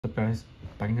up, guys?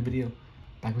 Back in the video.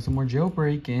 Back with some more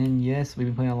Jailbreak, and yes, we've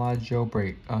been playing a lot of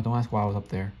Jailbreak. Don't ask why I was up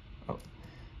there. Oh,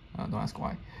 don't ask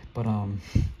why. But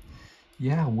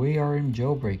yeah, we are in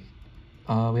Jailbreak.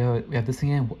 We have this thing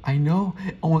in. I know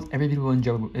almost every video in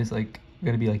Jailbreak is like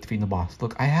gonna be like defeating the boss.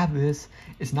 Look, I have this.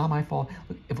 It's not my fault.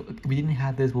 Look, if we didn't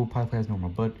have this, we'll probably play as normal.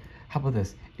 But how about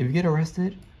this? If you get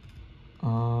arrested,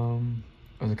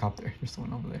 there's a cop there. There's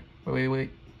someone over there. Wait.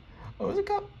 Oh, there's a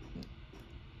cop.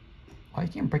 Why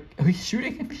can't break? Oh, he's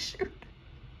shooting him. He's shooting.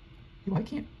 Why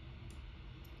can't?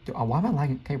 Dude, why am I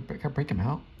lagging? Can I break him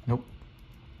out? Nope.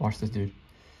 Watch this, dude.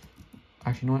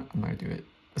 Actually, you know what? I'm not gonna do it.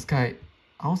 This guy,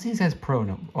 I don't see this guy's pro.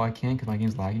 No. Oh, I can because my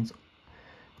game's lagging.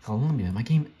 So, my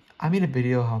game. I made a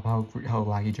video how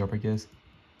laggy Jailbreak is.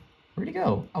 Where'd he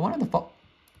go? I wanted to fall.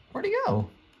 Where'd he go?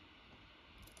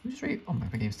 Who's straight? Oh my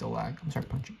game's still lag. I'm sorry,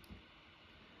 punching.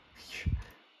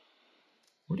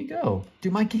 Where'd he go?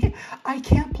 Dude, my game, I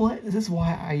can't play. This is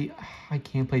why I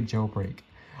can't play Jailbreak.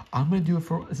 I'm gonna do it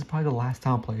for, this is probably the last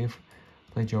time I play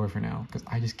Jailbreak for now, because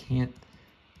I just can't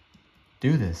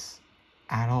do this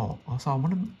at all. Also, I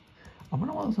wonder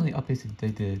what some of the updates that they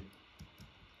did.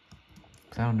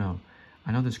 Because I don't know.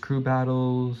 I know there's crew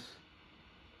battles.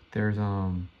 There's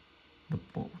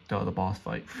the boss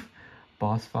fight.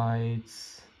 Boss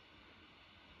fights.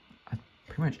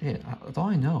 Pretty much it. That's all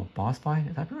I know. Boss fight.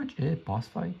 Is that pretty much it? Boss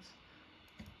fights.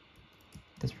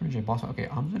 That's pretty much it. Boss fight. Okay,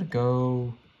 I'm gonna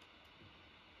go.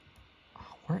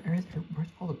 Where's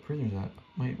all the prisoners at?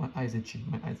 My eyes itchy.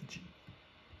 My eyes itchy.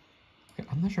 Okay,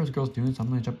 I'm not sure what this girl's doing, so I'm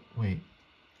gonna jump. Wait.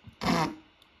 Can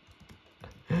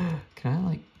I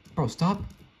like? Bro, stop.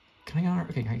 Can I get on her?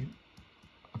 Okay, okay,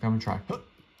 I'm gonna try.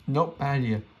 Nope. Bad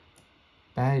idea.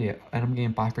 Bad idea. And I'm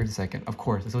getting 5 frames a second. Of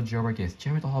course, that's what Jailbreak is.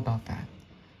 Jailbreak's all about that.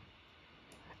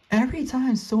 Every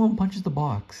time someone punches the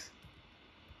box,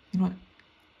 you know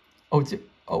what?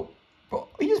 Oh, bro,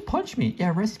 he just punched me.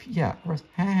 Yeah, recipe. Yeah, rest.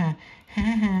 Ha.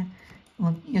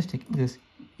 Look, you guys look at this.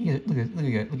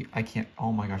 Look at. I can't.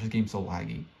 Oh my gosh, this game's so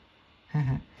laggy. All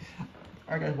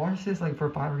right, guys, watch this like for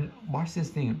 5. Watch this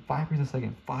thing. 5 frames a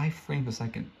second. 5 frames a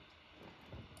second.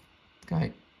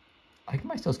 Guy, I can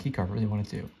myself key card if I really wanted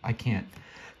to. I can't,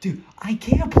 dude. I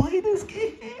can't play this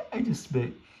game. I just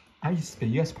spit.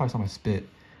 You guys probably saw my spit.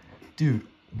 Dude,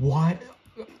 why?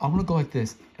 I'm gonna go like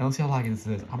this, and let's see how laggy this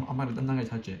is. I'm not gonna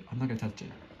touch it. I'm not gonna touch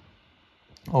it.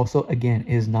 Also, again,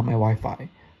 it is not my Wi-Fi.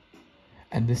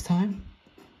 And this time,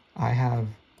 I have...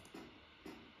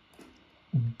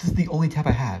 This is the only tab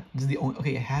I have. This is the only...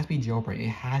 Okay, it has to be Jailbreak. It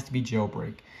has to be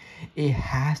Jailbreak. It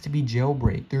has to be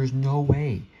Jailbreak. There's no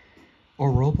way. Or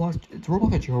Roblox. It's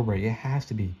Roblox or Jailbreak. It has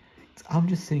to be. I'm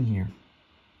just sitting here.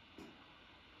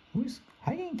 How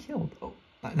are you getting killed? Oh,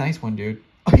 nice one, dude.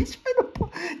 Oh, he's trying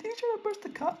to push the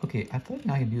cop. Okay, I feel like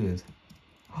now I can do this.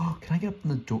 Oh, can I get up in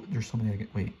the door? There's somebody I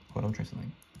get. Wait, hold on, try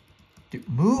something. Dude,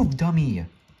 move, dummy.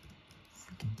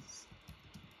 Freaking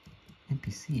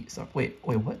NPC. So, wait,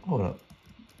 what? Hold up.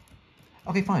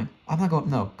 Okay, fine. I'm not going.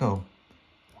 No, go.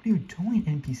 What are you doing,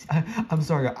 NPC? I'm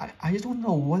sorry. I just don't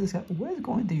know what is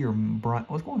going through your brain.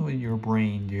 What's going on in your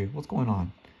brain, dude? What's going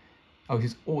on? Oh,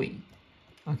 he's oi.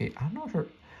 Okay, I'm not sure.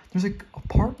 There's like a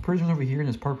park prison over here and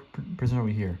there's park prison over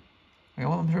here. Like,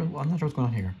 I'm not sure what's going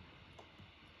on here.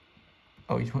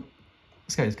 Oh, this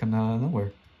guy just coming out of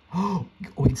nowhere. Oh,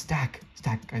 we can stack,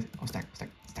 guys. Oh, stack.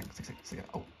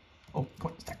 Oh,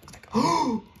 come on, stack.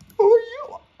 Oh,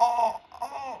 you.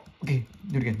 Oh. Okay,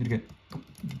 do it again.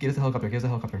 Get us a helicopter. I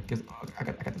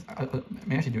got this.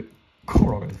 May I actually do it?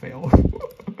 We're all gonna fail.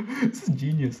 This is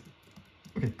genius.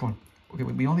 Okay, come on. Okay,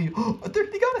 we only. Oh,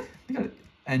 they got it.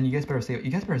 And you guys better say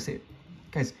it.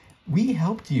 Guys, we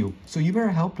helped you, so you better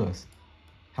help us.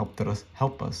 Help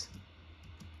us.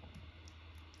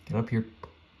 Get up here,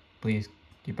 please.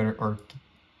 You better, or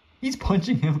he's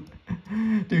punching him.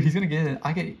 Dude, he's gonna get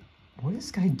it. What is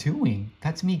this guy doing?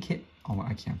 That's me, kid. Oh,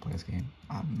 I can't play this game.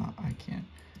 I can't.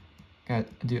 God,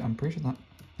 dude, I'm pretty sure not.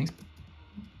 Thanks.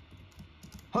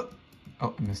 Oh,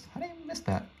 I missed. How did I miss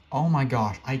that? Oh my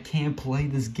gosh, I can't play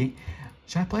this game.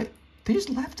 Should I play? They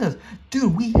just left us.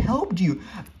 Dude, we helped you.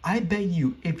 I bet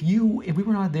you, if we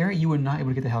were not there, you would not able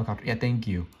to get the helicopter. Yeah, thank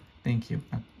you.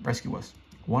 Now, rescue us.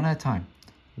 One at a time.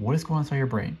 What is going on inside your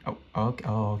brain? Oh, okay.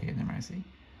 Oh, okay. Never mind. I see.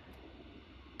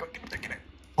 Go, get it.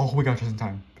 Oh, we got just in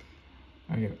time.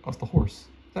 Okay. Oh, it's the horse.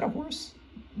 Is that a horse?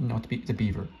 No, it's a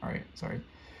beaver. All right. Sorry.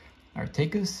 All right.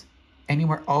 Take us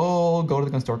anywhere. Oh, go to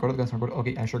the gun store.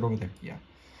 Okay, I sure go over there. Yeah.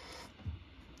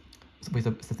 Wait,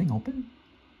 is the thing open?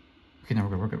 Okay, no,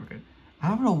 we're good. I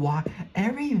don't know why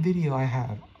every video I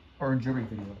have, or a Jailbreak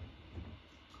video.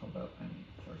 Hold up, I mean,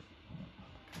 first.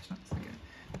 It's not a second.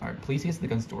 All right, please get to the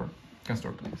gun store.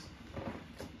 Please.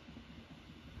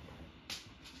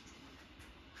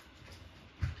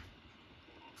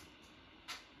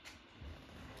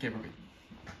 Okay, we're good.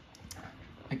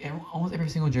 Like almost every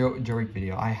single jailbreak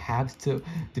video, I have to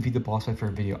defeat the boss fight for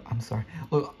a video. I'm sorry.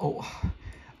 Look, oh,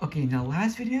 okay. Now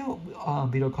last video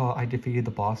call, I defeated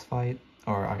the boss fight,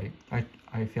 or I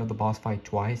failed the boss fight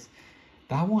twice.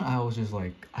 That one I was just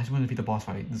like, I just want to defeat the boss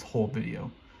fight this whole video.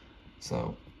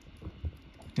 So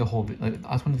the whole like,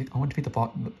 I want to defeat the boss.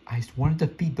 I just wanted to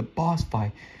defeat the boss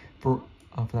fight for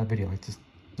that video. Like just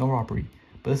no robbery.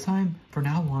 But this time, for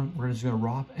now on, we're just gonna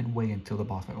rob and wait until the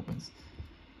boss fight opens.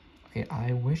 Okay,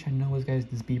 I wish I know what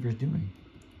this beaver's doing.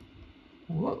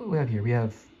 What do we have here?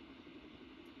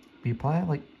 We probably have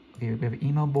like, okay, we have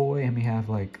email boy, and we have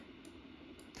like,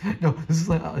 no, this is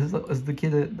like, this is the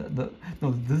kid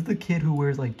no, this is the kid who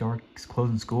wears like dark clothes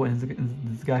in school, and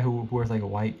this guy who wears like a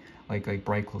white, like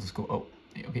bright clothes in school. Oh,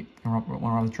 okay, you want to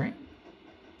rob the train?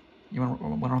 You want to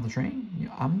rob the train?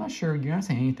 I'm not sure. You're not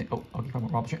saying anything. Oh, okay,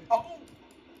 rob the train.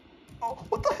 Oh,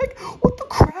 what the heck? What the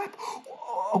crap?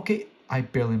 Oh, okay. I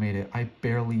barely made it. I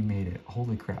barely made it.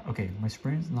 Holy crap. Okay, my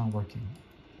sprint's not working.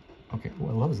 Okay, oh,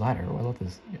 I love this ladder. Oh, I love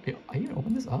this. I even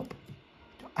open this up?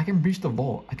 I can breach the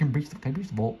vault. Can I breach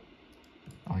the vault?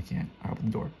 Oh, I can't. I open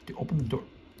the door. Dude, open the door.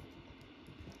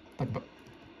 But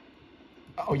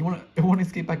oh, you want to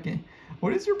escape back in?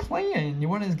 What is your plan? You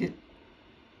want to escape?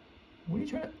 What are you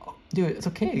trying to? Oh, dude, it's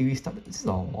okay. We stop. This is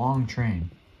a long train.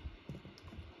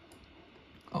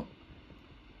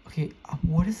 Okay,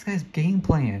 what is this guy's game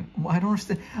plan? I don't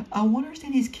understand. I want to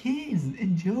understand these kids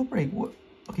in Jailbreak. What?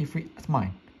 Okay, free. That's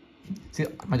mine. See,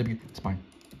 my W. It's mine.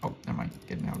 Oh, never mind.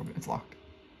 Get it out of it. It's locked.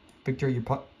 Victor, you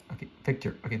put. Okay,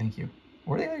 Victor. Okay, thank you.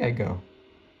 Where did that guy go?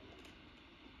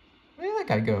 Where did that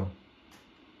guy go?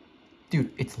 Dude,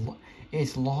 it's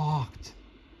locked.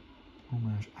 Oh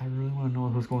my gosh, I really want to know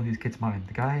what's going on with these kids' minds.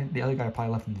 The other guy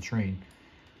probably left in the train.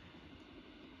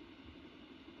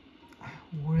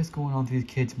 What is going on with these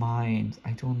kids' minds?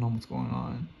 I don't know what's going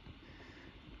on.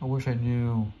 I wish I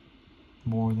knew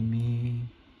more than me.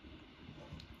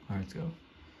 Alright, let's go.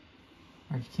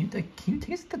 Alright, can you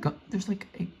take us to the gun? There's like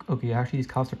okay, actually these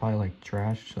cops are probably like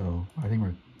trash, so I think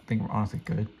we're honestly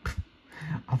good.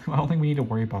 I don't think we need to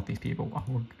worry about these people.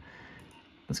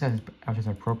 This guy's actually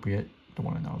appropriate. Don't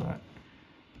want to know that.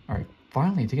 Alright,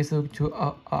 finally, take us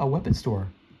to a weapon store.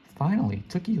 Finally,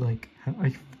 took you like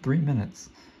 3 minutes.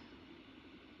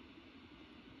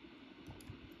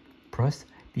 Press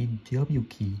the W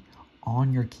key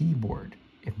on your keyboard.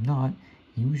 If not,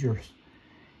 use your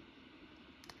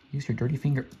dirty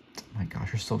finger. Oh my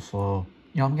gosh, you're so slow.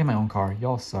 Yo, I'm getting my own car.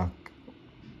 Y'all suck.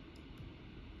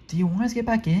 Do you want us to get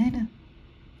back in?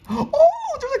 Oh,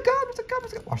 there's a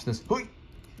gun. Watch this. Oh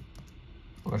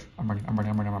gosh, I'm running.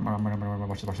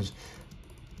 Watch this.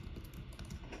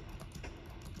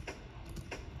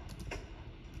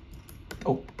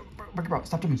 Oh. Bro,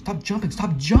 stop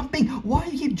jumping! Why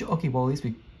do you keep okay, well, at least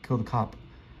we killed the cop.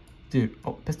 Dude,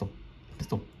 oh, pistol.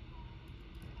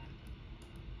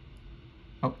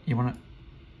 Oh, you wanna...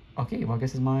 Okay, well, I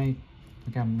guess it's my...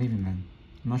 Okay, I'm leaving then.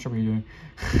 I'm not sure what you're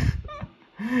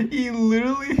doing. He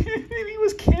literally... he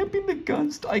was camping the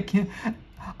gun store.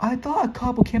 I thought a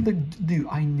cop would camp the... Dude,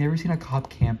 I never seen a cop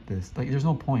camp this. Like, there's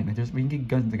no point. Like, we can get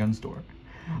guns in the gun store.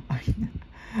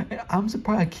 I'm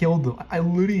surprised I killed them.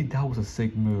 That was a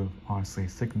sick move. Honestly,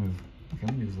 sick move. Okay,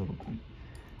 let me use a little bit.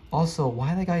 Also,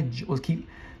 why that guy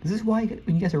this is why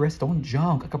when you guys arrest, don't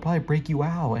jump. I could probably break you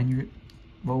out and you're,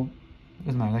 well, it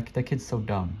doesn't matter. That kid's so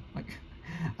dumb. Like,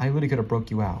 I literally could have broke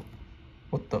you out.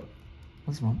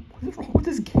 What's wrong with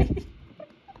this game?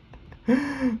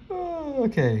 Oh,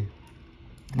 okay.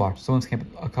 Watch, someone's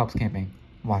camping, a cop's camping.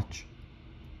 Watch.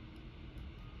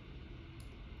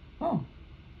 Oh.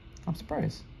 I'm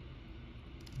surprised.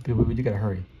 But we do gotta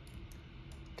hurry.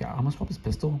 Okay, I'm gonna swap his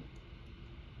pistol.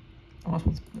 I'm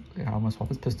gonna swap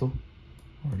his pistol.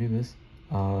 Or do this.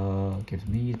 Give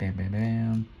some these. Bam, bam,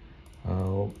 bam.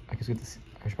 Oh, I should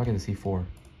probably get the C4.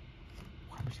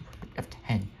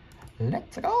 F10.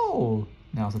 Let's go.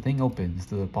 Now, as the thing opens,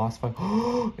 the boss fight.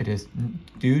 Oh, it is.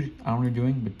 Dude, I don't know what you're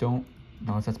doing, but don't.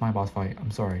 No, that's my boss fight. I'm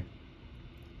sorry.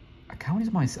 Account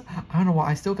is my. I don't know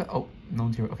why. I still got. Oh, no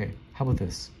one's here. Okay, how about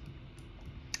this?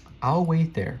 I'll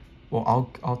wait there. Well,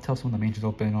 I'll tell someone the mansion's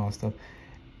open and all that stuff.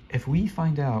 If we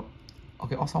find out,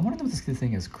 okay. Also, I want to know what this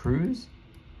thing is. Crews.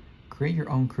 Create your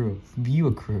own crew. View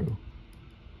a crew.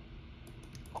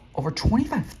 Over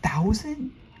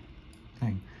 25,000.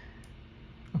 Dang.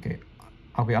 Okay.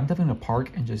 Okay. I'm definitely gonna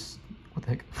park and just. What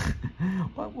the heck?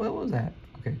 What was that?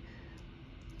 Okay.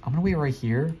 I'm gonna wait right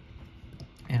here,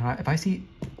 and if I see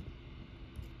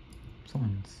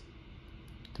someone's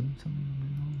doing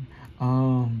something.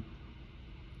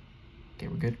 Okay,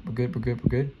 we're good.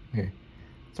 Okay,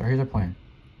 so here's our plan.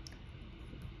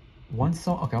 once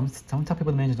so okay, I'm telling people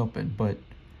the mansion's open, but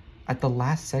at the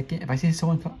last second, if I see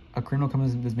someone, a criminal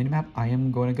comes in this minimap, I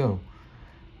am going to go.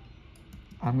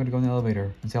 I'm going to go in the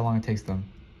elevator and see how long it takes them.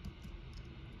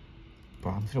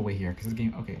 Bro, I'm just going to wait here because this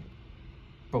game, okay.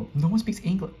 Bro, no one speaks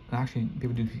English. Actually,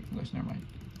 people do speak English, never mind.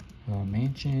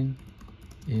 Mansion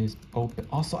is open.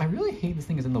 Also, I really hate this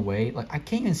thing is in the way. Like, I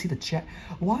can't even see the chat.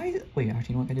 Why? Wait,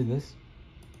 actually, you know what? I do this.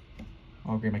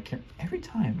 Oh, great. My camera. Every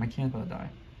time, my camera's about to die.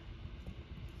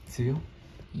 Seal?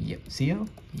 Yep. Seal?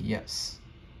 Yes.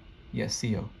 Yes,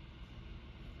 Seal.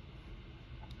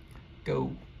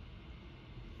 Go.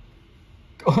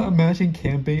 Oh, imagine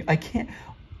camping. I can't.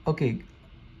 Okay.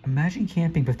 Imagine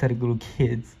camping pathetic little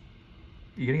kids.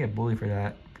 You're gonna get bullied for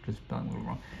that. Just spelling a little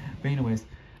wrong. But anyways,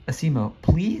 Asimo,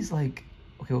 please, like,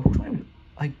 okay, which one?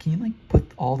 Like, can you like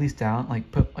put all these down?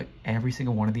 Like, put like every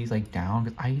single one of these like down?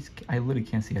 Cause I literally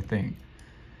can't see a thing.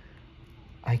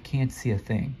 I can't see a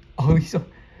thing. Oh, so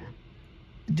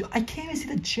I can't even see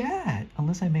the chat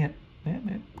unless I make it.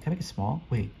 Can I make it small?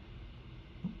 Wait.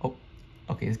 Oh,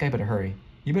 okay. This guy better hurry.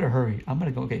 You better hurry. I'm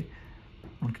gonna go. Okay,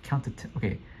 I'm gonna count to 10.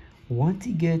 Okay, once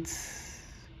he gets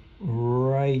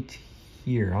right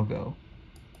here, I'll go.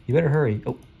 You better hurry.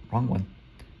 Oh, wrong one.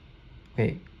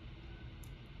 Okay.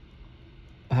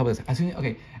 How about this?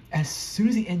 As soon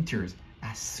as he enters,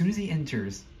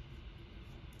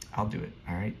 I'll do it.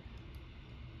 All right.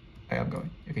 I'm going.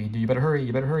 Okay, you better hurry.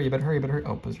 You better hurry.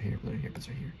 Oh, buzzer here.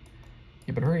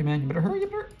 You better hurry, man. You better hurry.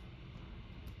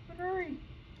 Hurry.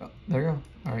 Oh, there you go.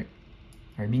 All right.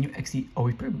 Me and you exceed. Oh,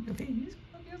 he's pretty okay.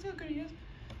 That's how good he is.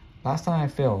 Last time I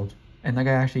failed, and that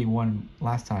guy actually won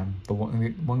last time. The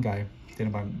one guy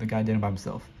didn't by the guy didn't by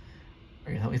himself.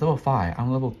 All right, he's level 5.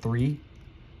 I'm level 3.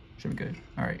 Should be good.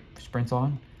 All right, sprints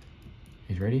on.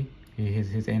 He's ready.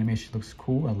 His animation looks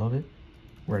cool. I love it.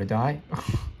 Where to die?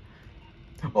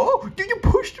 Oh, dude, you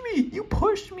pushed me.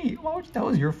 That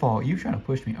was your fault. You trying to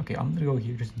push me. Okay, I'm gonna go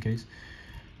here just in case.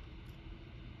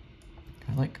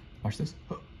 Can I like watch this?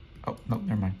 Oh no,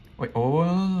 never mind. Wait. Oh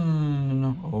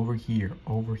no. Over here.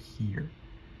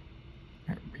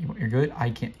 You're good. I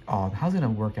can't. Oh, how's it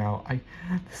gonna work out?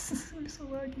 This is gonna be so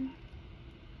laggy.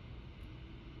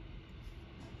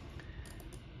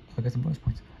 I got some bonus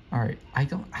points. All right. How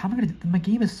am I gonna? My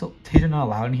game is so. Taser not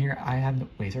allowed in here. I have no.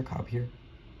 Wait, is there a cop here?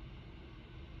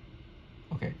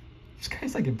 Okay. This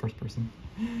guy's like in first person.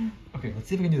 Okay, let's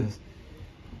see if we can do this.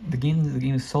 The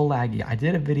game is so laggy. I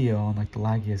did a video on like the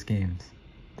laggiest games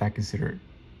that I consider.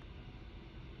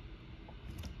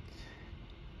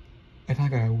 And I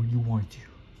got what you want to.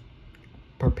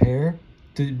 Prepare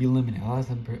to be eliminated. I'll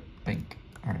bank.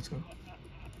 Alright, let's go.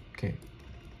 Okay.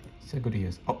 See how good he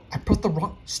is. Oh, I pressed the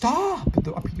wrong. Stop! I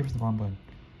pressed the wrong button.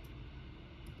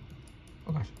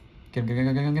 Oh gosh. Get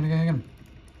him.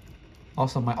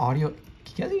 Also, my audio.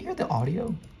 Can you guys hear the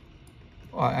audio?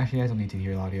 Well, actually, you guys don't need to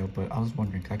hear the audio, but I was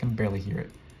wondering because I can barely hear it.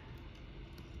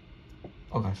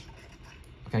 Oh gosh.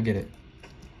 Okay, I get it.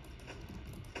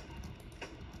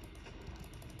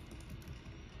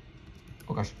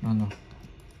 Oh gosh, no.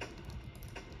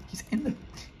 He's in the.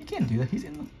 You can't do that. He's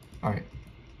in the. All right.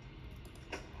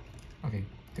 Okay,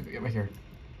 get right here.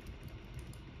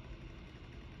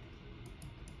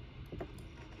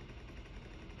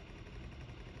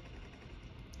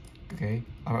 Okay.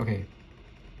 Okay.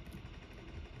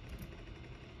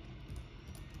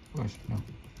 Oh gosh, no.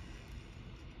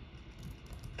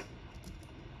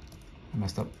 I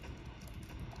messed up.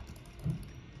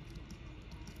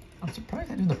 I'm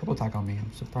surprised I didn't do the purple attack on me.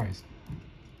 I'm surprised.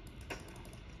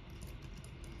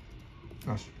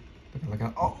 Gosh. Look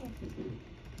out. Oh!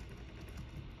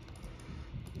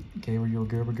 Okay, we're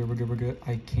good.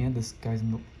 I can't. This guy's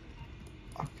in the...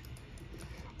 Fuck.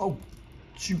 Oh!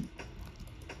 Shoot!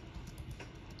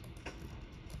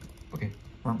 Okay.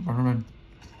 Run.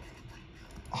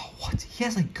 Oh, what? He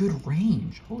has like good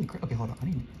range. Holy crap. Okay, hold on. I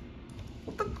need...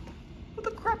 What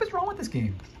the crap is wrong with this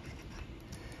game?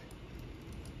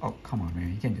 Oh, come on,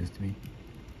 man. You can't do this to me.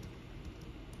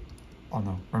 Oh,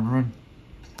 no. Run.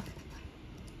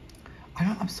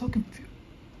 I'm so confused.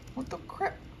 What the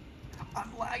crap?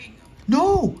 I'm lagging.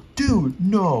 No! Dude,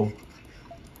 no.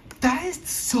 That is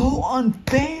so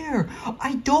unfair.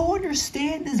 I don't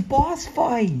understand this boss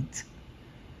fight.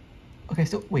 Okay,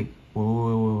 so, wait.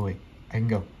 Wait. I can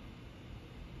go.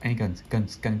 Any guns.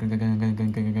 Guns.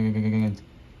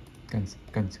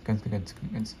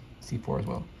 C4 as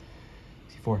well.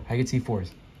 C4. I get C4s.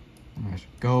 Oh my gosh.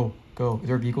 Go. Is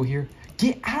there a vehicle here?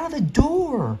 Get out of the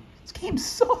door! This game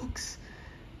sucks.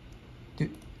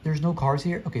 Dude, there's no cars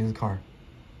here? Okay, there's a car.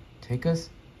 Take us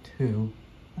to...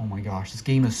 Oh my gosh, this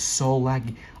game is so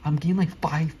laggy. I'm getting like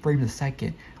 5 frames a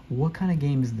second. What kind of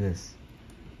game is this?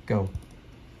 Go.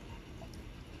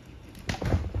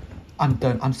 I'm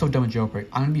done. I'm so done with Jailbreak.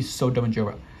 I'm gonna be so done with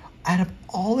Jailbreak. Out of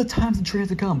all the times the train has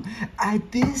to come,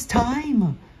 at this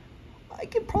time, I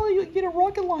could probably get a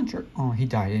rocket launcher. Oh, he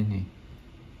died, didn't he?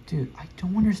 Dude, I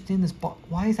don't understand this.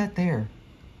 Why is that there?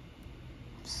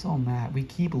 I'm so mad. We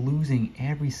keep losing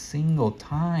every single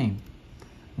time.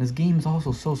 This game is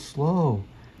also so slow.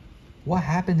 What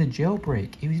happened to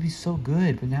Jailbreak? It used to be so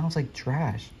good, but now it's like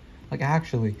trash. Like,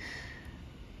 actually,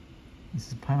 this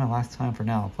is probably my last time for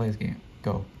now to play this game.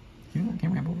 Go. You know, I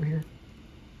can ramp over here.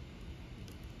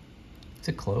 Is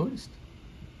it closed?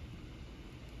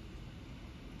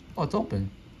 Oh, it's open.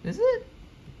 Is it?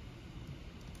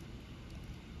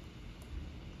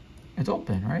 It's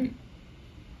open, right?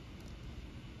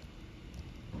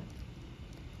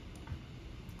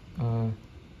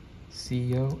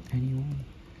 CEO, anyone?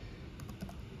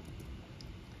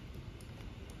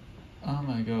 Oh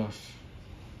my gosh.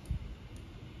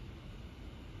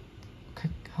 Okay,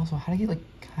 also, how do I get,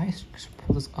 like, can I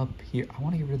pull this up here? I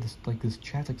want to get rid of this, like, this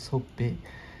chat's, like, so big.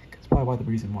 That's probably why the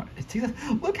reason why. It takes us,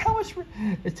 look how much,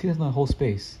 it takes us my whole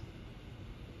space.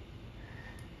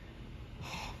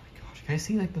 Oh my gosh, can I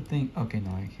see, like, the thing? Okay,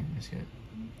 no, I can't just yet.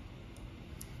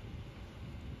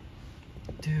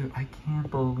 Dude, I can't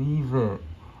believe it.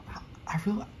 I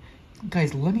really,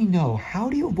 guys, let me know. How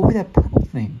do you avoid that purple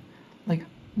thing? Like,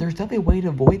 there's definitely a way to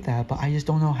avoid that, but I just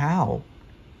don't know how.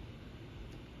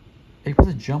 Are you supposed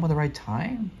to jump at the right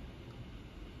time?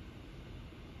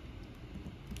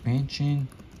 Mansion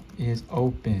is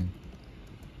open.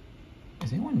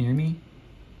 Is anyone near me?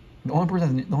 The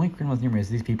only criminal near me is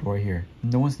these people right here.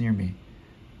 No one's near me.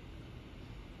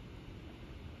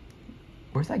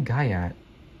 Where's that guy at?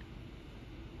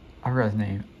 I forgot his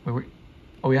name. Wait.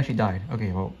 Oh, he actually died.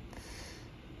 Okay, well.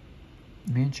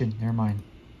 Mansion, never mind.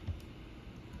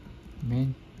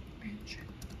 Mansion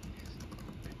is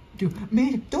open. Dude,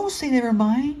 man, don't say never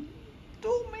mind.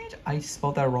 Don't, man. I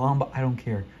spelled that wrong, but I don't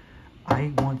care.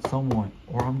 I want someone,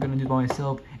 or I'm gonna do it by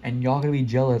myself, and y'all gonna be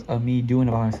jealous of me doing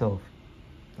it by myself.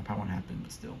 That probably won't happen,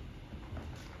 but still.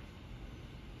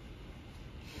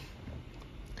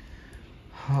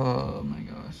 Oh my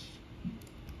gosh.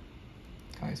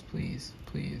 Guys, please,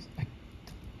 please.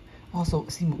 Also,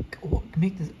 see,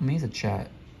 make a chat.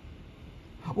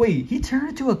 Wait, he turned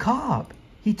into a cop.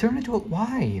 He turned into a,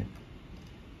 why?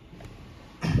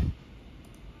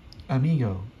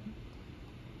 Amigo.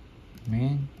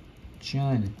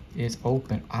 Mansion is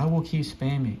open. I will keep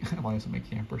spamming. Why does it make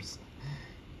campers?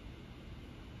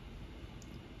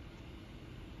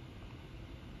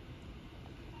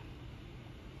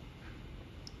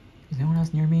 Is anyone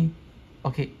else near me?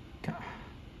 Okay.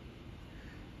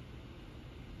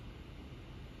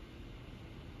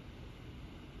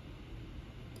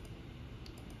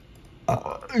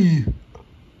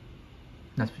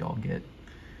 That's what y'all get.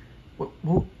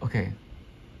 What? Okay.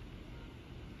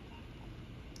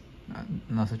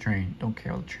 That's a train. Don't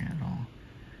care about the train at all.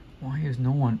 Why is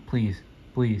no one? Please,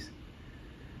 please.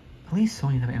 At least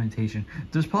Sony have an invitation.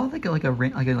 There's probably like a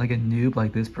noob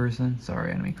like this person. Sorry,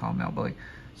 I didn't mean to call him out, but like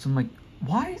some like,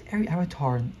 why is every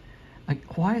avatar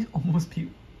like, why is almost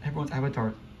everyone's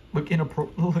avatar look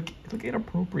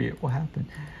inappropriate? What happened?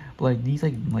 But like these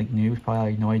like noobs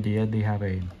probably like no idea they have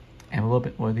a envelope.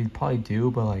 Well, they probably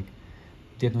do, but like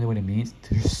they have no idea what it means.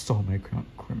 There's so many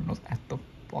criminals at the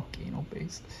volcano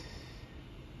base.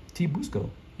 T Busco,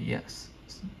 yes.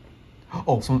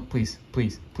 Oh, someone, please.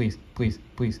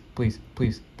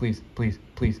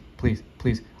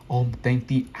 Oh, thank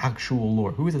the actual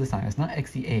Lord. Who is it this time? It's not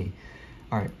XDA.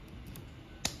 All right.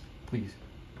 Please.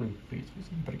 You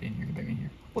better get in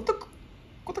here. What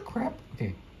the crap?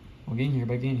 Okay. Well, get in here.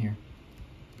 Get in here.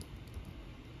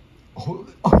 Oh,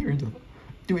 you're into the...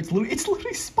 Dude, it's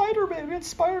literally Spider-Man. We had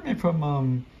Spider-Man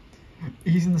from,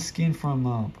 he's in the skin from,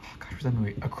 oh gosh, what's that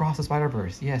movie? Across the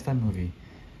Spider-Verse. Yes, that movie.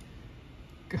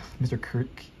 Mr.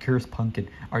 Curse Pumpkin.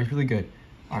 Alright, he's really good.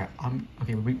 Alright,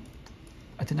 okay,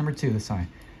 I did number 2 this time.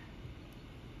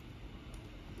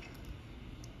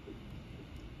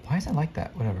 Why is it like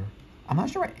that? Whatever. I'm not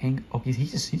sure what angle. Oh,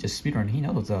 he's just speedrunning. He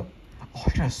knows what's up.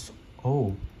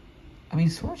 Oh, I mean,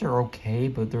 swords are okay,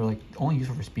 but they're like only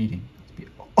useful for speeding.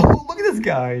 Oh, look at this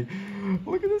guy.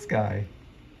 Look at this guy.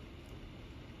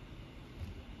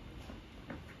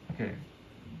 Okay.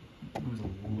 It was a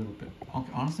little bit.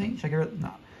 Okay, honestly, should I get rid of... Nah.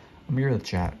 I'm gonna get rid of the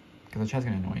chat, because the chat's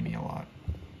gonna annoy me a lot.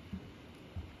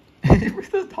 Where's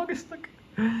the talking stick?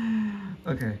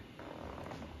 Okay.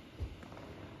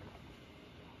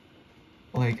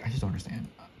 Like, I just don't understand.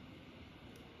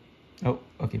 Oh,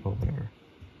 okay, well, whatever.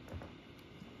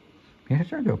 Maybe I should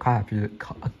turn into a cop after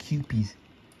a QP's.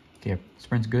 Okay,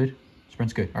 sprint's good.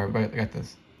 Alright, I got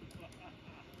this.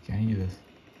 Okay, I need to do this.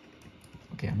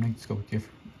 Okay, I'm gonna just go give.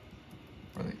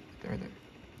 Are they? They're there.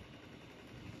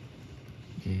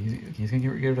 Okay, he's gonna get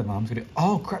rid of the mom's gonna.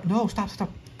 Oh crap! No! Stop! Stop!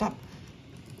 Stop!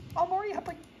 I'm already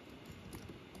like.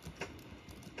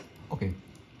 Okay.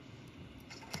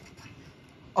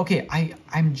 Okay,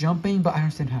 I'm jumping, but I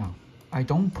understand how. I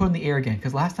don't put in the air again,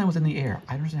 because last time it was in the air.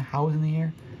 I don't understand how it was in the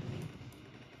air.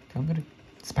 Okay, I'm gonna.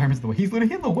 Spider-Man's in the way. He's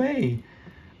literally in the way.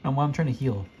 And while I'm trying to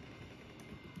heal.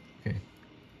 Okay.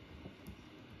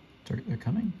 They're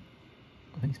coming.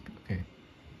 I think. Okay.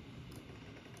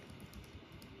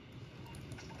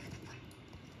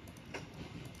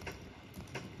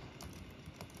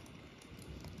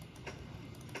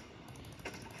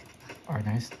 All right,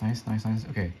 nice.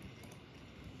 Okay.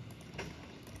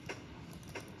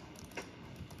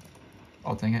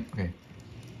 Oh, dang it. Okay.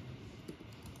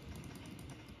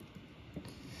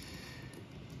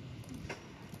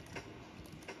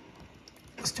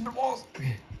 Stupid walls.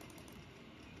 Okay.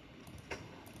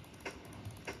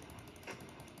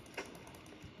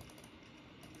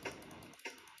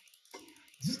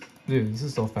 Dude, this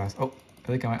is so fast. Oh, I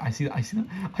think I see them.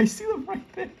 I see them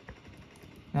right there.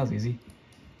 That was easy.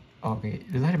 Oh, okay,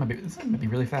 this item might be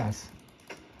really fast.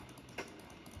 They're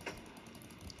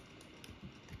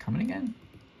coming again?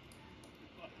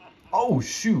 Oh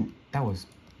shoot, that was.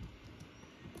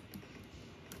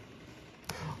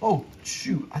 Oh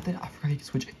shoot, I forgot you can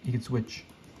switch. You can switch.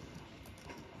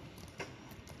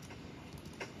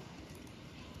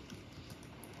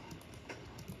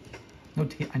 No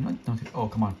T. I know. No T. Oh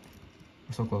come on,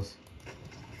 we're so close.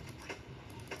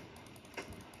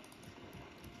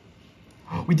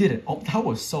 We did it. Oh, that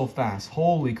was so fast.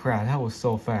 Holy crap, that was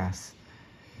so fast.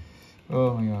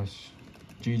 Oh my gosh.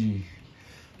 GG.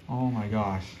 Oh my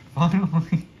gosh.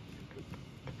 Finally.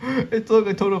 It took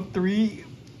a total of three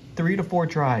to four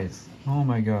tries. Oh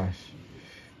my gosh.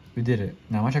 We did it.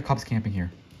 Now, watch our cops camping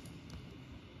here.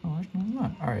 Oh, actually, no,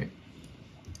 not. Alright.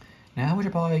 Now we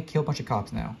should probably kill a bunch of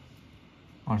cops now.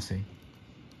 Honestly.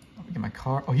 I'll get my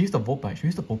car. Oh, he used the volt bike. He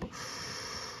used the volt bike.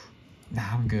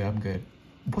 Nah, I'm good.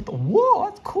 What the? Whoa,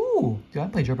 that's cool. Dude, I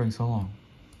haven't played Jailbreak in so long.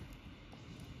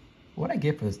 What'd I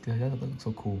get for this? Dude, that looks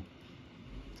so cool.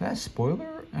 Is that a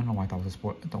spoiler? I don't know why I thought it was a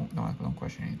spoiler. Don't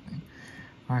question anything.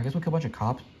 Alright, I guess we'll kill a bunch of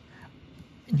cops.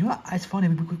 And you know what? It's funny.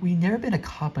 We never been a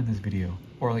cop in this video.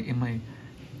 Or like in my...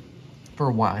 For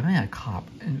a while. I haven't had a cop.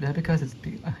 And that's because it's...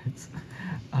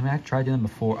 I mean, I tried doing them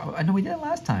before. I know we did it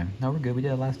last time. No, we're good. We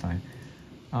did it last time.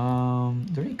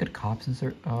 Is there any good cops in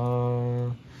there?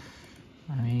 I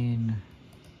mean...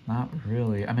 Not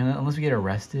really. I mean, unless we get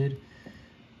arrested.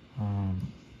 I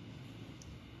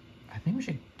think we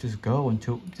should just go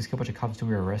until... Just kill a bunch of cops until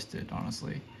we're arrested,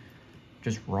 honestly.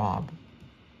 Just rob.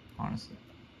 Honestly.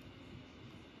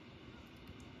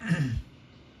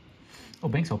 Oh,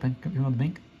 bank's open. Can we go on the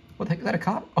bank? What the heck? Is that a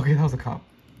cop? Okay, that was a cop.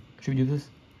 Should we do this?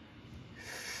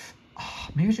 Oh,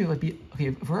 maybe we should like be...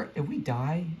 Okay, if we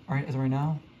die, alright, as of right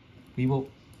now, we will...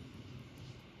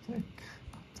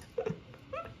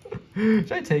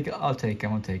 Should I take it? I'll take it.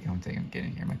 I'm Get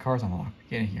in here. My car's unlocked.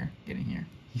 Get in here.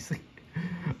 He's like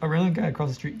a random guy across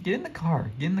the street. Get in the car.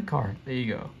 There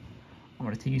you go. I'm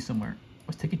gonna take you somewhere.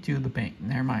 Let's take you to the bank.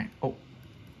 Never mind. Oh.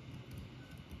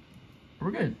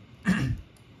 We're good.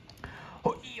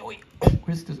 Oh,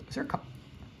 is there a cop?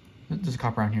 There's a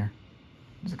cop around here.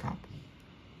 There's a cop.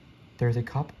 There's a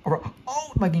cop.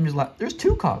 Oh, my game just left. There's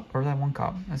two cops. Or is that one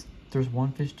cop? There's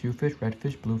one fish, two fish, red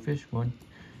fish, blue fish, one...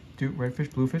 Dude, red fish,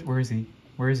 blue fish. Where is he?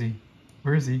 Is he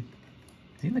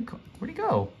in the car? Where'd he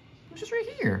go? He was just right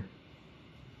here.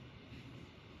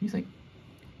 He's like,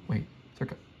 wait. Is there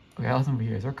okay, I lost him over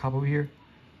here. Is there a cop over here?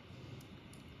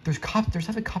 There's cops. There's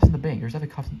definitely cops in the bank. There's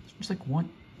like one.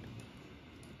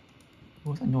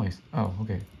 What's that noise? Oh,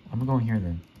 okay. I'm going here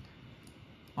then.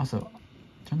 Also,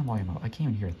 turn the volume up. I can't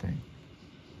even hear a thing.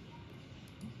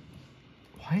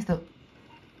 Why is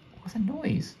what's that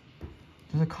noise?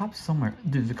 There's a cop somewhere.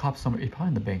 Dude, there's a cop somewhere. He's probably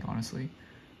in the bank, honestly.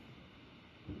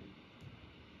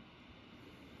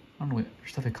 I don't know.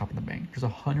 There's definitely a cop in the bank.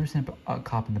 There's 100% a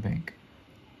cop in the bank.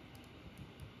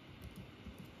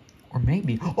 Or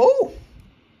maybe... Oh!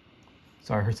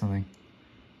 Sorry, I heard something.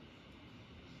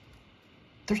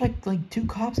 There's like two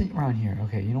cops around here.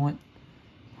 Okay, you know what?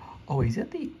 Oh, he's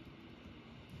at the...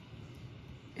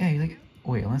 Yeah, he's like...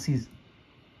 Wait, unless he's...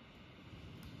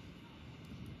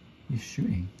 He's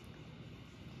shooting.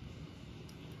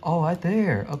 Oh, right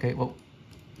there. Okay, well...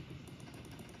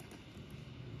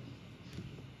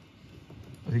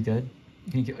 Is he dead?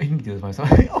 He can do this by himself.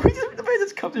 Oh, the man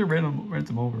just comes here and runs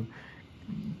him over.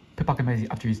 Pickpocket him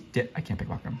after he's dead. I can't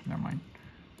pickpocket him. Never mind.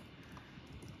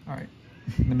 Alright.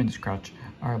 Let me just crouch.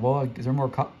 All right, well, is there more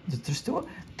cop? There's still,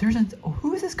 there's an, oh,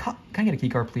 who is this cop? Can I get a key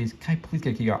card, please? Can I please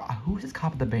get a key card? Who is this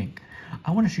cop at the bank?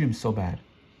 I want to shoot him so bad.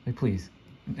 Like, please,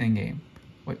 in game.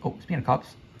 Wait, oh, speaking of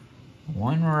cops,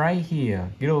 one right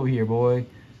here. Get over here, boy.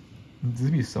 This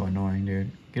would be so annoying,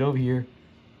 dude. Get over here.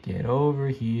 Get over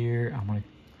here. I'm gonna.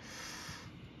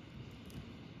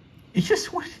 He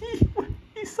just what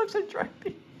he's such a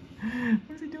driving.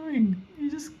 What is he doing? He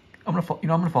just. I'm gonna follow. You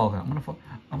know, I'm gonna follow him.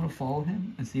 I'm gonna follow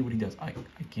him and see what he does. I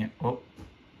can't. Oh.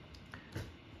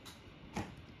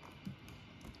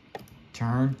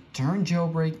 Turn,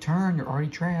 jailbreak, turn. You're already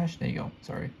trash. There you go.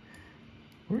 Sorry.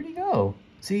 Where'd he go?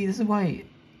 See, this is why.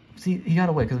 See, he got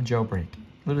away because of jailbreak.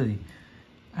 Literally.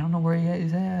 I don't know where he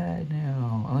is at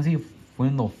now. Unless he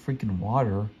went in the freaking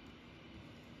water.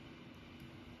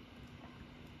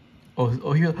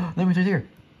 Oh, here. Let me right there.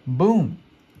 Boom.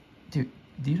 Dude,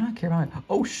 do you not care about my...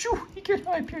 Oh, shoot. He cares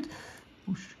about my appearance.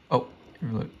 Oh,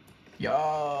 here, look. Yeah.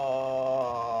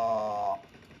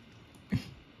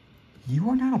 You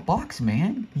are not a box,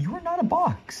 man. You are not a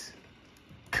box.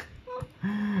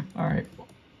 All right.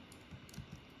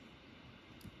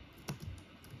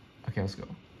 Okay, let's go.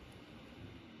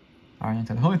 All right,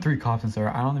 there's only 3 cops in there.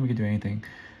 I don't think we can do anything.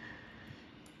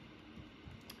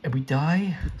 If we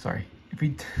die, sorry.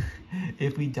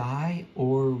 If we die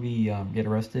or we get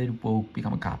arrested, we'll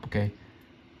become a cop. Okay.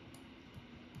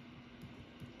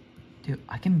 Dude,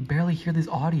 I can barely hear this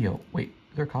audio. Wait,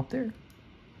 is there a cop there?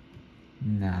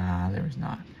 Nah, there is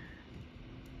not.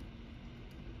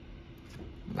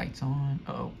 Lights on.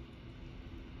 Uh-oh.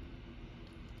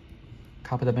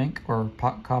 Cop at the bank or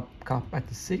cop at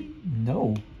the city?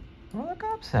 No. Where are the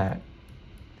cops at?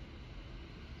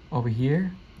 Over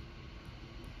here?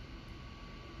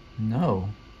 No.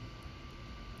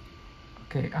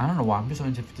 Okay, I don't know why. I'm just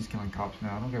into just killing cops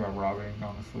now. I don't care about robbing,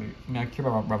 honestly. I mean, I care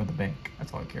about robbing the bank.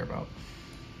 That's all I care about.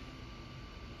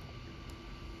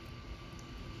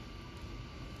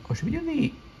 Oh, should we do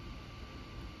the...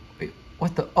 Wait,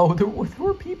 what the... Oh, there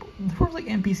were people... There were like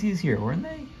NPCs here, weren't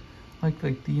they? Like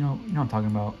the, you know what I'm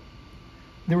talking about.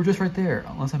 They were just right there,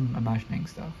 unless I'm imagining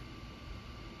stuff.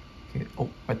 Okay, oh,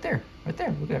 right there. Look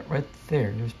at it, right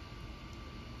there. There's...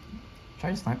 Should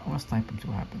I just snipe? I want to snipe them, see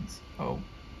what happens. Oh.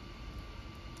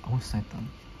 I want to snipe them.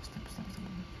 Snipe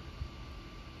them.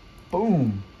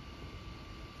 Boom!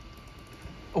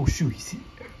 Oh, shoot, he's...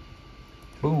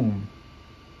 Boom.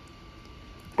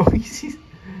 Oh, he sees...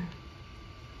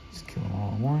 Just kill them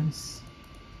all at once.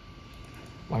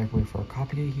 Wait for a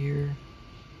copy to get here.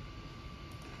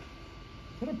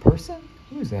 Is that a person?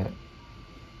 Who is that?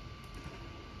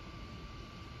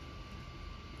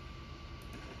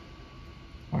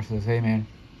 Watch this. Hey, man.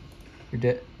 You're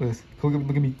dead. Look at this.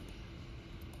 Look at me.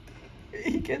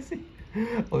 He can't see.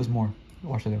 Oh, there's more.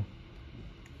 Watch it, though.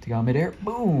 Take out midair.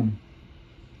 Boom.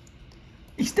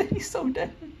 He's dead. He's so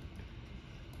dead.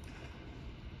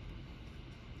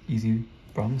 Easy.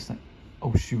 Bro, I'm just like...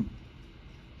 Oh, shoot.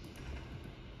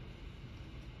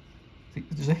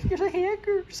 There's a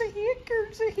hacker. There's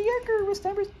a hacker. What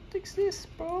numbers exist,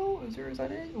 bro? Is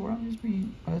that it? Or I'm just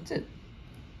being... Oh, that's it.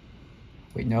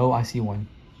 Wait, no, I see one.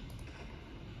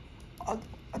 I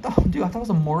thought it was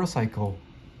a motorcycle.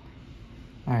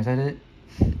 Alright, is that it?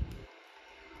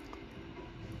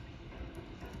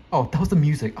 Oh, that was the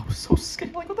music. I was so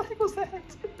scared. Like, what the heck was that?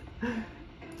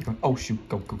 You're going, oh, shoot.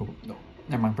 Go. No.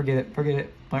 Never mind. Forget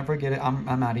it.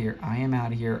 I'm out of here. I am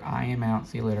out.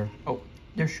 See you later. Oh,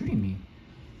 they're shooting me.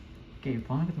 Okay,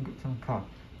 find some cops.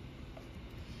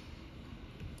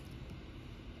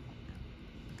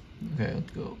 Okay,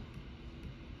 let's go.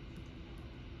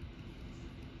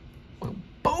 Oh,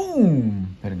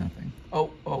 boom! That did nothing.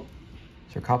 Oh.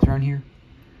 Is there cops around here?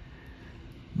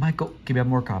 Michael, okay, we have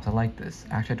more cops. I like this.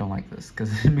 Actually, I don't like this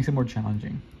because it makes it more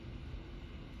challenging.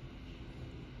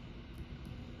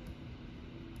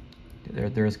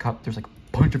 There's like a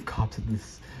bunch of cops in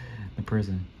the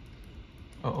prison.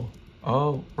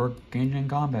 Oh, we're engaging in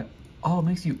combat. Oh, it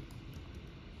makes you... You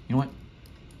know what?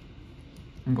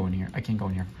 I'm going here. I can't go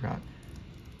in here. I forgot.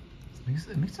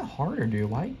 It makes it harder, dude.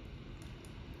 Why?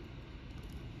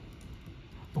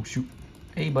 Oh, shoot.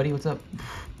 Hey, buddy, what's up?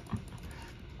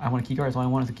 I want a key card. That's all I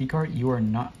want is a key card. You are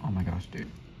not... Oh, my gosh, dude.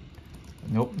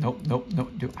 Nope.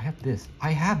 Dude, I have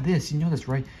this. You know this,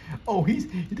 right? Oh, you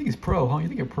think he's pro, huh? You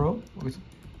think you're pro?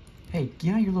 Hey,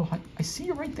 get out your little... I see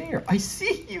you right there. I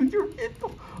see you. You're in the...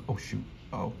 Oh, shoot.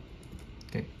 Oh.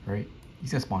 Okay, all right.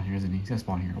 He's gonna spawn here, isn't he? He's gonna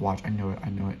spawn here. Watch. I know it.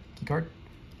 Key card?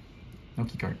 No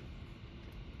key card.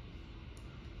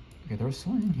 Okay, there was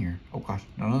someone in here. Oh, gosh.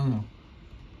 No.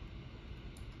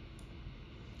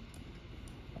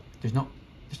 There's no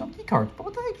key cards. But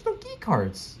what the heck? There's no key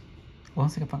cards. Well,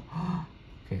 let's take a fun.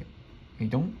 Okay. Hey,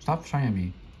 don't stop shining at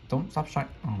me. Don't stop shining.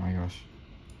 Oh my gosh.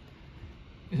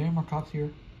 Is there any more cops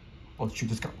here? Oh, shoot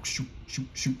this guy. Shoot, shoot,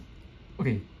 shoot.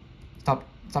 Okay. Stop.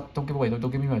 Stop. Don't give away. Don't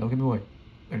give me away. Don't give me away.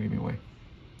 Don't give me away.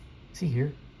 Is he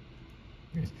here?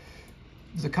 Here he is.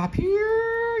 There's a cop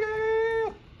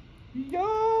here. Yeah.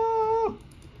 Yeah.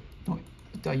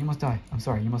 No, you must die. I'm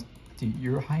sorry. You must. Dude,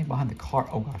 you're hiding behind the car.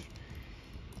 Oh gosh.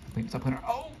 Wait, stop playing.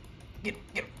 Oh, get him.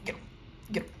 Get him. Get him.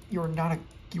 Get him. You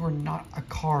are not a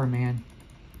car, man.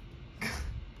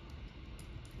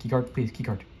 Keycard, please.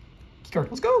 Keycard. Keycard.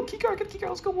 Let's go. Keycard. Get a keycard.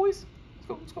 Let's go, boys. Let's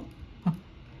go. Let's go. Huh.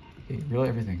 Okay, really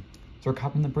everything. Is there a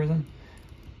cop in the prison?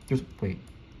 Wait.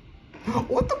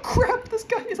 What the crap? This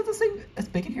guy, is that the same as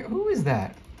Bacon here? Who is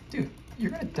that? Dude, you're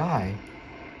gonna die.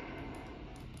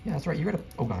 Yeah, that's right. You're gonna,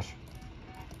 oh gosh.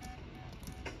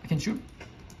 I can shoot.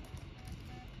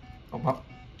 Oh, wow.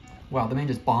 Wow, the man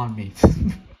just bombed me.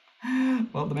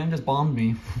 Well, the man just bombed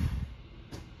me.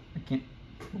 I can't,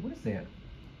 what is that?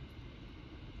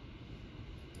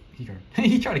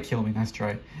 He tried to kill me. Nice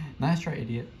try. Nice try,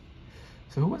 idiot.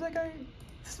 So who was that guy?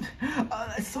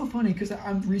 It's so funny because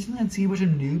I'm recently seeing a bunch of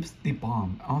noobs. They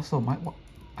bomb. Also,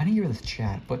 I didn't hear this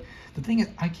chat, but the thing is,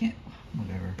 I can't.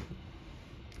 Whatever.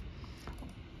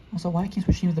 Also, why can't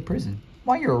switch teams to the prison?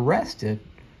 Why you're arrested?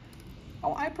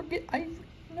 Oh, I forget. I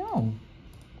know.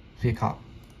 Be a cop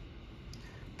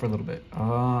for a little bit.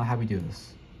 How do we do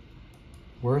this?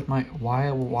 Where's my why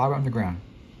we're underground?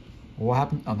 What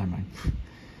happened? Oh, never mind.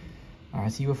 Alright,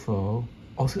 it's UFO.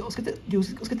 Oh, let's get the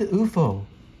UFO.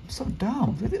 I'm so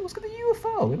dumb. Let's get the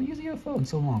UFO. We haven't used the UFO in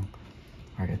so long.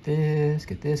 Alright, get this,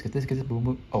 boom,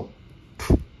 boom. Oh.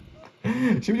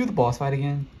 Should we do the boss fight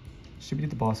again? Should we do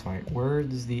the boss fight? Where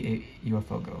does the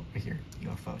UFO go? Right here.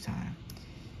 UFO time.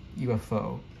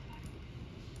 UFO.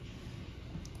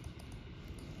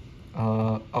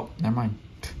 Oh, never mind.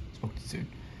 Spoke too soon.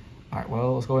 Alright,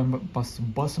 well, let's go ahead and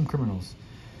bust some criminals.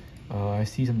 I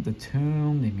see the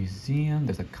tomb, the museum,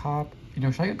 there's a cop. You know,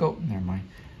 should I go? Never mind.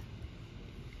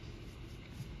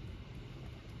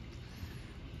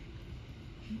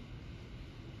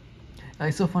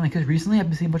 It's so funny because recently I've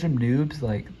been seeing a bunch of noobs,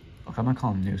 like, okay, I'm not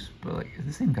calling them noobs, but like, is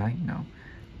the same guy? No.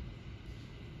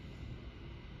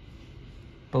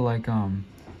 But like,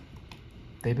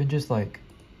 they've been just like,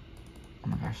 oh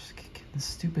my gosh, this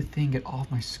stupid thing, get off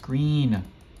my screen.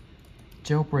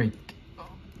 Jailbreak.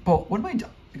 Bro, what am I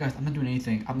doing? Guys, I'm not doing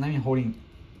anything. I'm not even holding.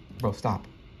 Bro, stop.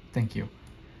 Thank you.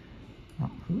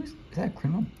 Is that a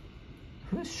criminal?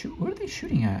 What are they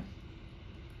shooting at?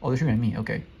 Oh, they're shooting at me.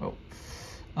 Okay. Oh.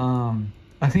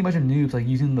 I think a bunch of noobs like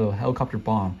using the helicopter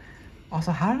bomb.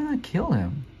 Also, how did I kill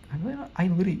him? I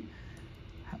literally.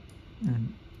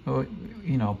 Oh,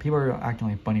 you know, people are acting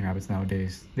like bunny rabbits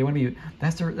nowadays. They want to be.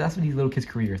 That's what these little kids'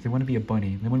 careers. They want to be a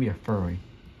bunny. They want to be a furry.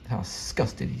 That's how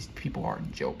disgusted these people are in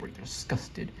Jailbreak. They're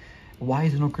disgusted. Why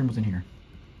is there no criminals in here?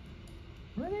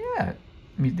 Where are they at?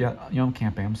 I mean, yeah, you know, I'm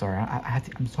camping. I'm sorry.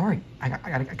 I'm sorry. I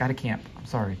gotta camp. I'm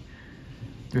sorry.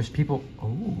 There's people.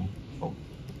 Oh,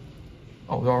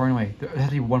 they're all running away. There has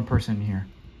to be one person in here.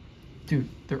 Dude,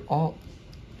 they're all.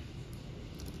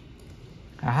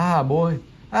 Aha, boy.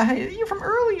 Hey, you're from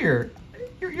earlier.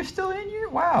 You're still in here?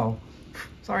 Wow.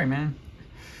 Sorry, man.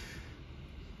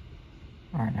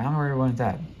 All right, now I know where everyone's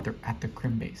at. They're at the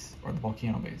Crim base or the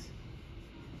volcano base.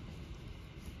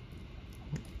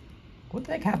 What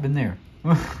the heck happened there?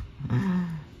 Oh,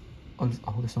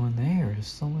 there's someone there. There's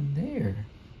someone there.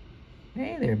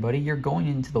 Hey there, buddy. You're going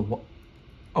into the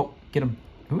oh, get him.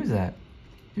 Who is that?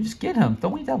 You just get him.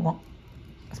 Don't wait that long.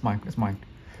 That's mine. That's mine.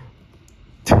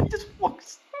 He just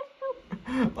walks.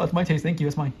 Oh, that's my taste. Thank you.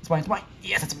 That's mine. It's mine. It's mine.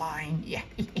 Yes, it's mine. Yeah.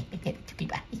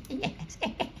 Yes.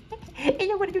 And you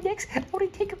know what to do next? I'm going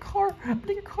to take your car. I'm going to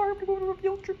take your car. I'm going to go on a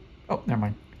field trip. Oh, never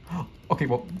mind. Okay,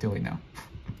 well, too late now.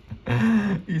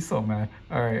 He's so mad.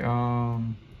 All right.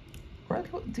 Where are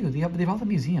people? Dude, they have the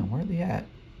museum. Where are they at?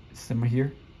 Is them right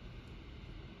here?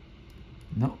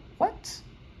 No. What?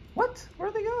 What?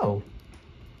 Where'd they go?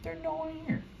 They're nowhere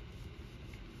here.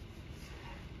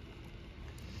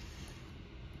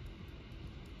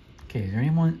 Okay, is there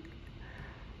anyone?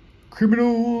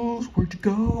 Criminals, where'd you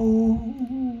go?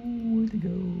 Where'd it go?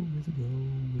 Where'd it go?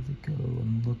 Where'd it go?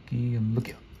 I'm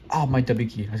looking. Oh, my W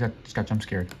key. I just got jump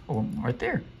scared. Oh, I'm right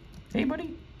there. Hey,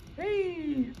 buddy.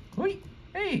 Hey. Wait.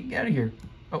 Hey, get out of here.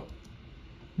 Oh.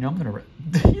 No, I'm gonna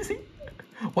you see?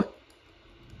 What?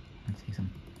 Let's see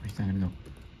some. Where's he gonna go?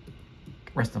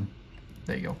 Rest him.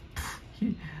 There you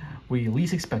go. We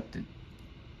least expected.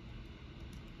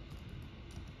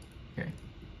 Okay.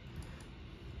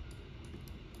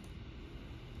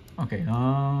 Okay,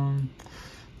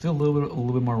 do a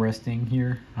little bit more resting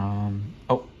here.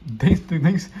 Oh,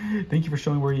 Thank you for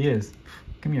showing where he is.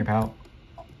 Come here, pal.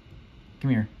 Come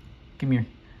here.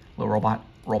 Little robot.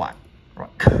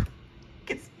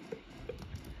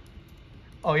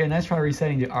 Oh yeah, nice try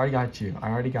resetting, dude. I already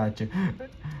got you.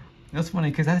 That's funny,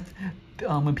 because that's,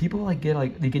 when people like get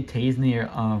tased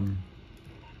and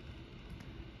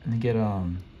they get,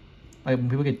 like when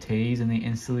people get tased and they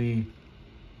instantly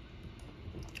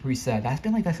reset. That's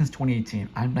been like that since 2018.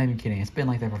 I'm not even kidding. It's been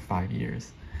like that for 5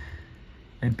 years.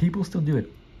 And people still do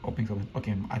it. Opening something.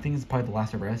 Okay, I think this is probably the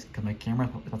last arrest because my camera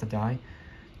is about to die.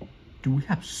 Dude, we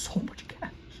have so much cash.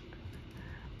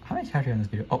 How many cash do we have in this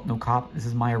video? Oh, no cop. This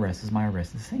is my arrest. It's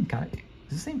the same guy.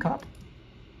 Is the same cop?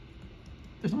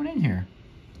 There's no one in here.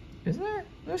 Is there?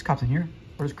 There's cops in here.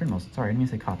 Or there's criminals. Sorry, I didn't mean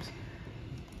to say cops.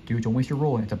 Dude, don't waste your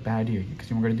roll. It's a bad idea. Because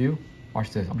you know what we're going to do?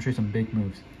 Watch this. I'm going to show you some big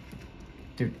moves.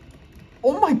 Dude.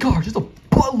 Oh my gosh, there's a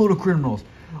buttload of criminals.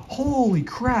 Holy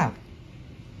crap.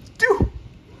 Dude.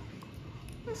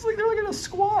 It's like they're like in a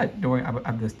squad. Don't worry, I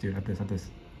have this, dude. I have this.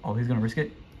 Oh, he's going to risk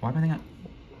it? Why is it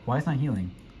not healing?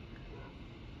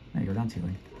 There you go, that's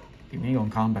healing. Dude, we need to go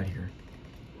in combat here.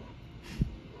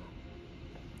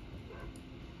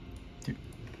 Dude.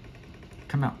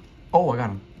 Come out. Oh, I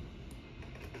got him.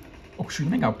 Oh shoot,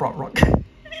 I think I brought rock.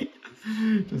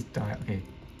 Just die. Okay.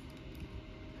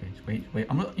 Okay, just wait.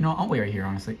 I'll wait right here,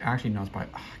 honestly. Actually, no, it's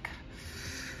probably. Oh,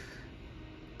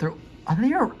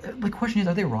 God. The question is,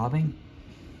 are they robbing?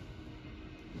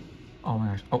 Oh my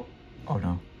gosh. Oh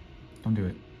no. Don't do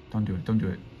it. Don't do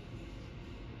it.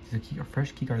 There's a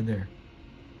fresh key card there.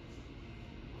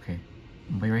 Okay.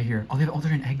 I'm wait right here. Oh,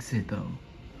 they're an exit though.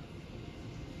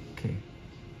 Okay.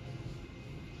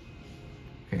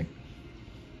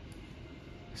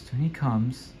 As soon as he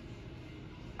comes,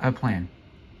 I have a plan.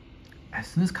 As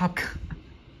soon as cop.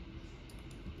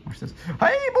 Watch this.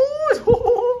 Hey boys!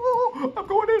 I'm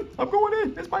going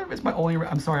in. It's my only.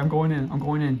 I'm sorry. I'm going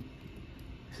in.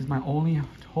 This is my only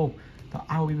hope that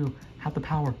I will have the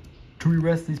power to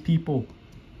arrest these people.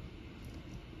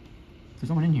 There's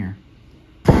no one in here.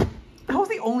 That was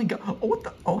the only guy. Oh, what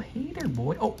the? Oh, hey there,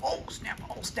 boy. Oh, snap.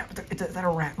 Is that a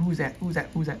rat? Who's that?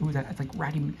 It's like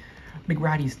Ratty,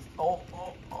 McRatty's. Oh,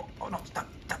 no, stop.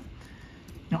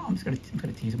 No, I'm just gonna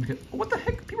tease him. Oh, what the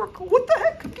heck? What the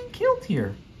heck? I'm getting killed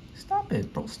here. Stop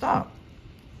it, bro. Stop.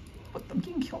 What? I'm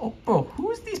getting killed. Oh, bro.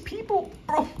 Who is these people?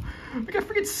 Bro, we got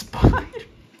freaking Spider.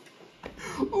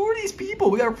 Who are these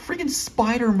people? We got freaking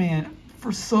Spider-Man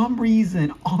for some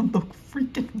reason on the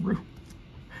freaking roof.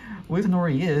 We don't know where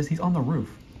he is. He's on the roof.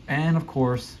 And of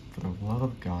course, for the love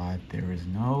of God, there is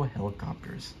no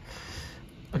helicopters.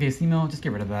 Okay, Simo, just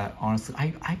get rid of that. Honestly,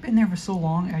 I've been there for so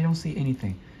long, I don't see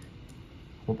anything.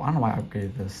 Well, I don't know why I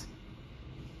upgraded this.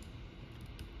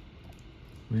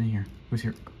 Who's in here? Who's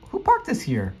here? Who parked this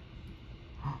here?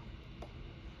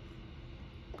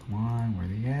 Come on, where are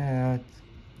they at?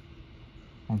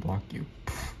 I'll block you.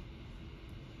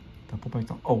 Double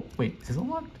bikes on. Oh, wait, is this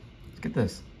unlocked? Let's get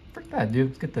this. Frick that, dude.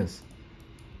 Let's get this.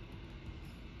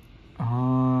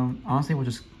 Honestly, we'll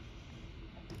just.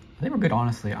 I think we're good,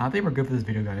 honestly. I think we're good for this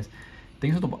video, guys.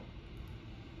 Things with the. Are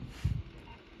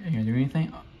you gonna do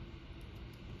anything?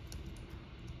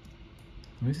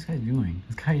 What is this guy doing?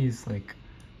 This guy is like.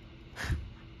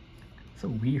 So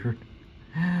weird.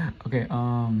 Okay,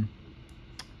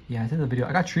 yeah, I did the video.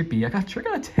 I got trippy. I got a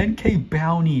 10K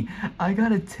bounty. I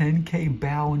got a 10K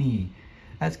bounty.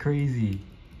 That's crazy.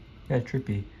 I got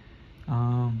trippy.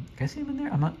 Can I see him in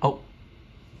there? I'm not. Oh.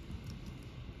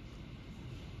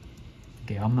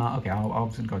 Okay, I'm not. Okay, I'll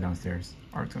just go downstairs.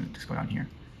 Or it's gonna just go down here.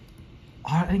 Oh,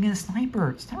 I didn't get a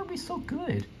sniper. Sniper would be so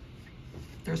good.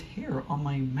 There's hair on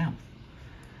my mouth.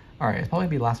 All right, it's probably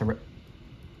be the last. Wait,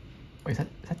 is that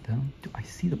them? Dude, I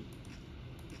see the.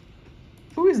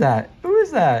 Who is that?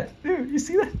 Dude, you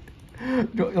see that?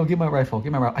 Yo, get my rifle.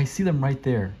 I see them right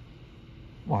there.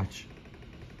 Watch.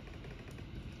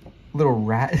 Little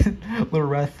rat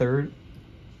third.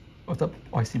 What's up?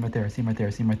 Oh, I see him right there.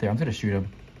 I'm gonna shoot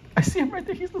him. I see him right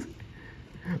there. He's listening.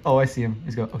 Oh, I see him.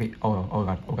 He's go. Okay. Oh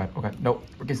god. No,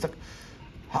 we're getting stuck.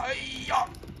 Hi-ya!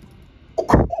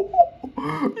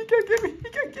 Oh, he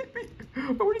can't get me.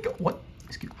 Oh, where'd he go? What?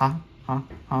 Excuse. Huh? Yeah,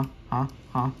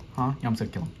 I'm just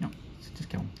gonna kill him. No. Just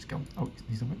kill him. Oh,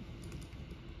 he's away.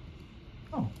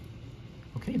 Oh.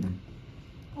 Okay then.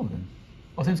 Oh,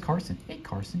 his name's Carson. Hey,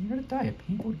 Carson, you're gonna die of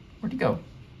pain. Where'd he go?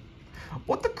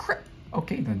 What the crap?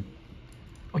 Okay then.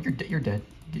 Oh, you're dead. You're dead.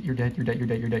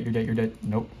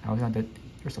 Nope. How is he not dead?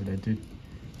 You're so dead, dude.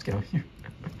 Let's get out of here.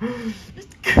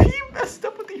 He messed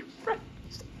up with your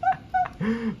friends.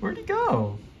 Where'd he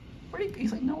go?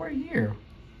 He's like nowhere here.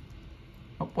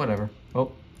 Oh, whatever.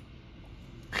 Oh.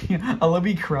 I love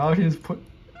he crowd his put.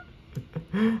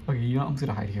 Okay, you know, I'm just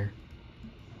gonna hide here.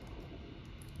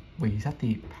 Wait, he's at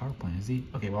the power plant, is he?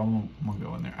 Okay, well, I'm gonna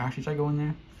go in there. Actually, should I go in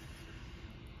there?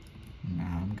 Nah,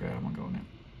 I'm good. I'm gonna go in there.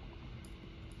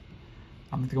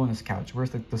 I'm gonna go on this couch.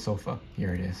 Where's the sofa?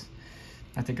 Here it is.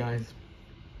 That's it, guys.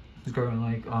 Just going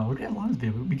like, we got a lot of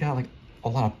video. We got like a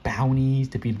lot of bounties,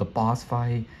 defeated the boss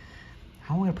fight.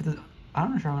 How am I gonna put this?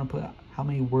 I'm not sure I'm gonna put how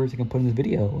many words I can put in this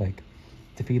video. Like,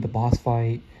 defeat the boss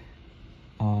fight.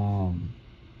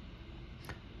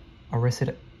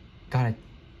 Arrested, got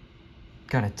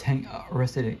a 10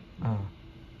 arrested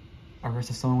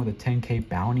someone with a 10K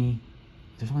bounty.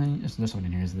 There's someone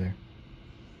in here, is there?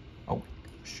 Oh,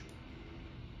 shh.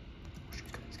 Shh,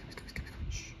 he's coming.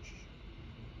 Shh, shh.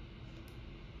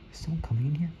 Is someone coming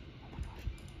in here? Oh my gosh.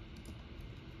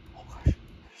 Oh gosh.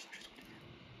 There's actually someone in here.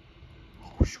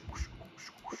 Oh, shh, shh, shh,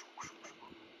 shh, shh, shh.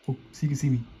 Oh, so you can see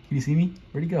me. Can you see me?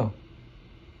 Where'd he go?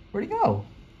 Where'd he go?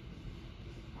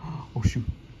 Oh shoot.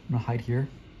 I'm gonna hide here.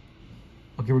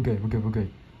 Okay, we're good.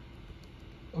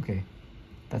 Okay.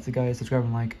 That's it, guys. Subscribe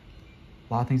and like.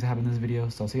 A lot of things that happen in this video,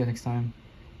 so I'll see you guys next time.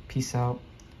 Peace out.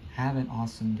 Have an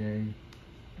awesome day.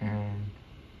 And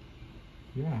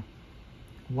yeah.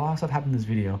 A lot of stuff happened in this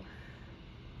video.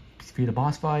 Defeat the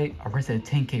boss fight. Arrested a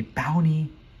 10K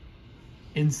bounty.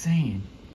 Insane.